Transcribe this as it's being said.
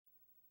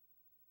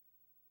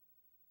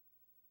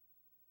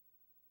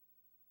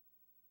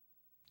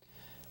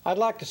I'd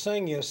like to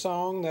sing you a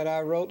song that I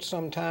wrote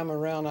sometime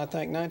around, I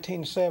think,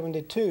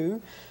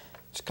 1972.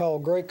 It's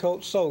called Gray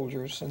Coat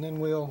Soldiers, and then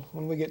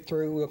when we get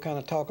through, we'll kind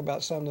of talk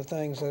about some of the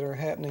things that are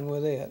happening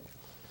with it.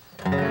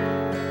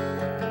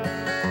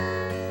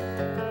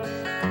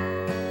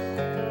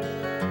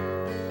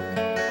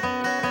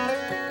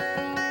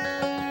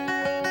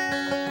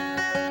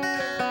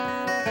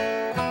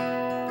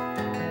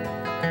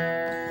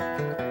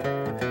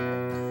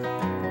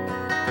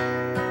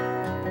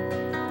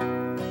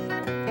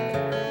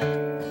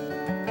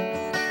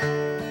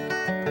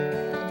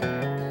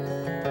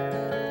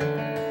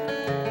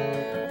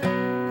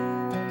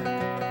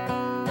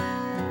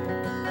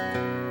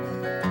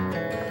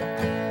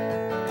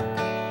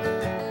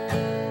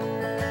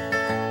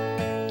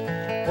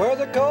 Where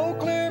the cold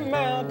clear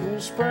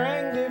mountains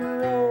sprang did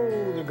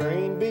roll, the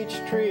green beech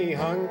tree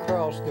hung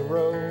across the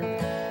road.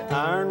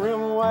 Iron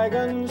rim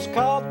wagons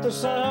caught the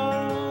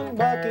sun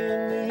back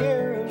in the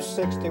year of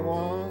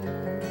 '61.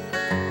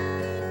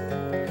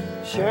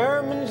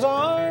 Sherman's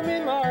army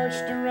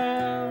marched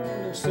around,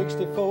 in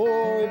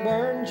 '64 he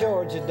burned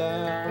Georgia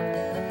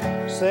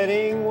down,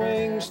 setting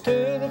wings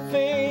to the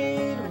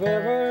feet of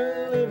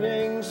every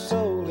living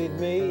soul he'd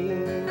meet.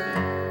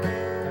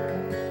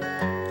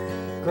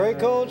 Gray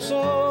coat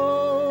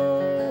soldiers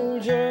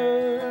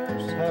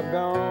have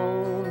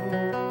gone,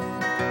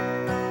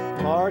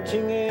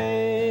 marching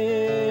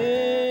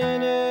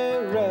in a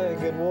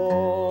ragged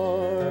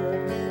war.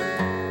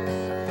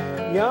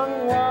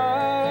 Young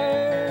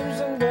wives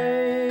and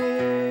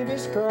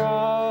babies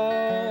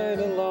cried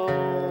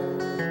alone,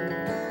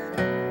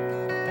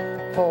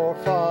 for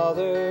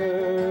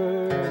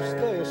fathers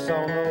they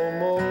saw no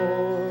more.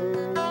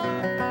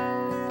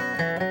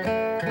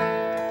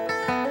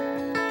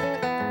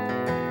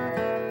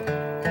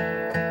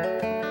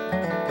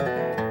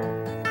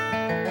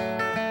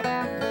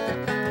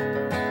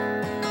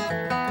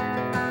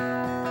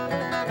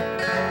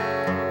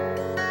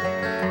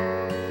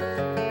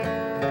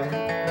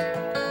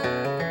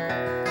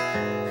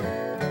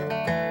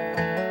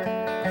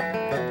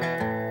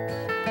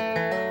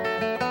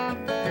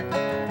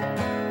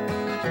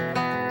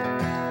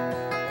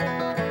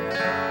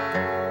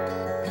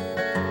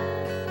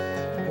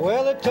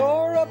 Well, they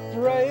tore up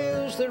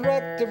rails that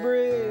wrecked the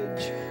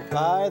bridge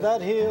by that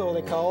hill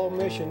they call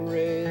Mission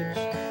Ridge.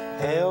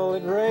 Hell,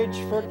 it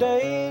raged for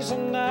days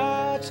and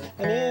nights,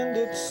 and end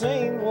it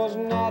seemed was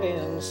not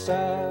in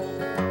sight.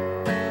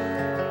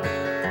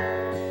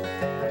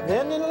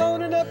 Then they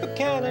loaded up a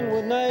cannon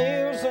with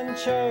nails and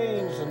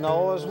chains. The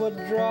noise would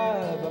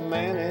drive a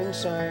man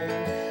insane.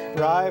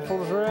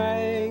 Rifles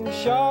rang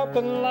sharp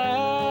and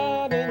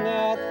loud in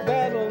that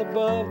battle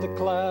above the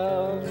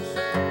clouds.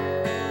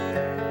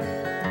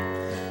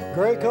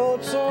 Gray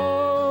coat soldiers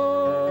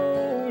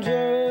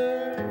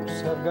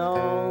have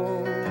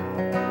gone,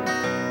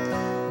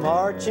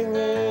 marching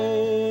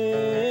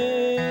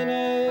in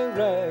a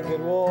ragged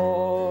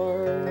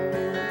war.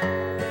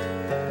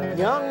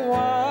 Young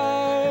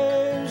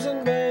wives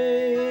and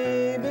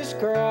babies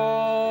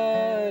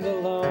cried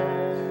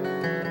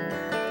alone,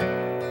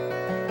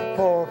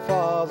 for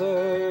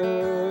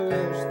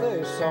fathers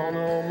they saw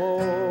no more.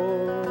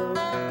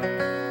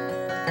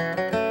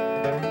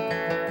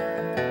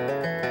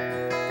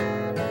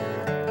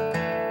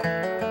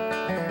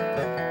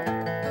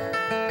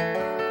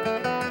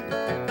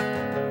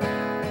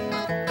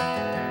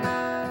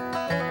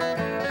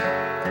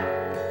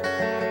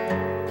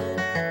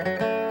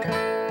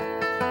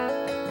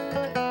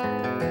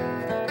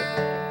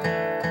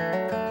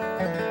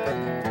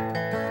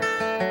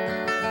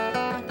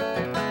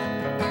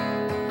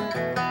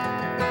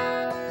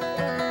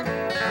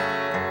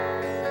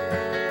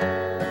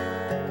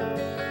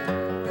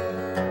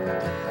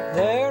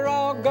 They're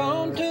all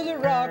gone to the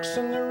rocks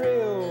and the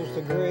rills,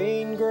 the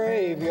green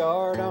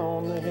graveyard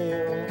on the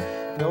hill.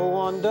 No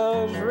one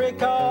does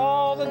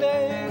recall the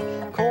day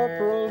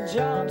Corporal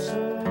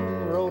Johnson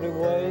rode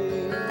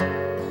away.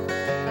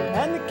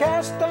 And the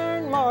cast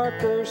iron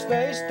markers,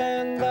 they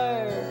stand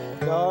there,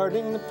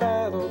 guarding the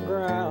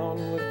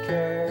battleground with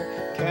care.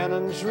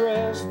 Cannons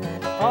rest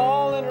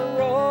all in a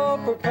row,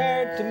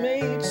 prepared to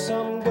meet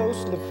some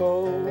ghostly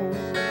foe.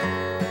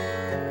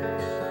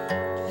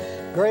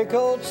 Gray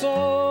coat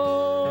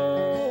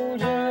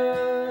soldiers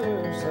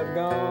have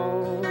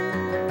gone,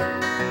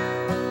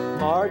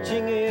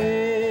 marching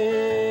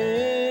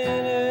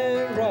in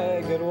a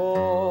ragged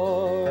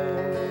war.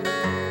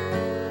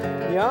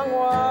 Young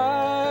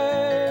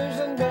wives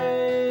and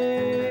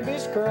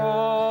babies cry